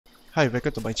Hi,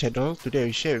 welcome to my channel. Today I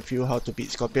will share with you how to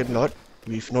beat Scorpion Lord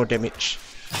with no damage.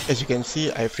 As you can see,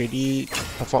 I've already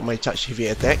performed my charge heavy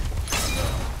attack.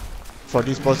 For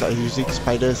this boss, I'm using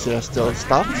Spider Celestial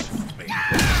Staff.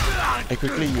 I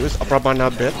quickly use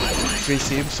Apramana Bed, freeze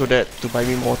him so that to buy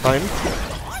me more time.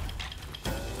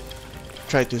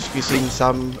 Try to squeeze in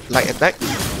some light attack.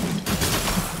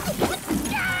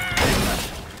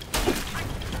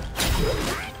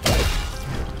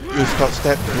 Use Cloud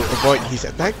Step to avoid his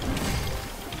attack.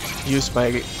 Use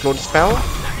my clone spell.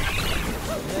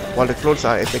 While the clones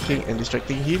are attacking and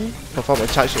distracting him, perform a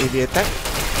charge heavy attack.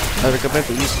 I recommend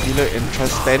to use Healer and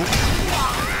Transcend.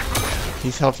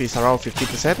 His health is around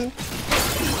 50%.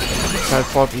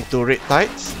 Transform into Red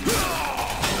Tides.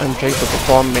 I'm trying to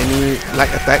perform many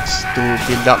light attacks to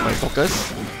build up my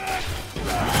focus.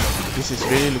 This is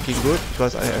really looking good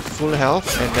because I have full health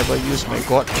and never use my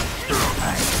god.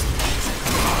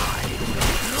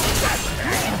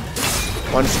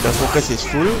 Once the focus is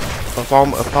full,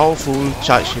 perform a powerful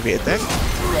charge heavy attack.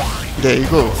 There you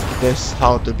go, that's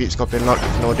how to beat Scorpion Lord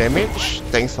with no damage.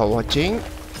 Thanks for watching.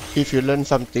 If you learned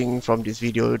something from this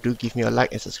video, do give me a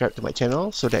like and subscribe to my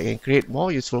channel so that I can create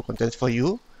more useful content for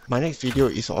you. My next video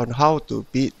is on how to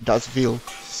beat Darksville.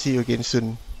 See you again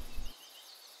soon.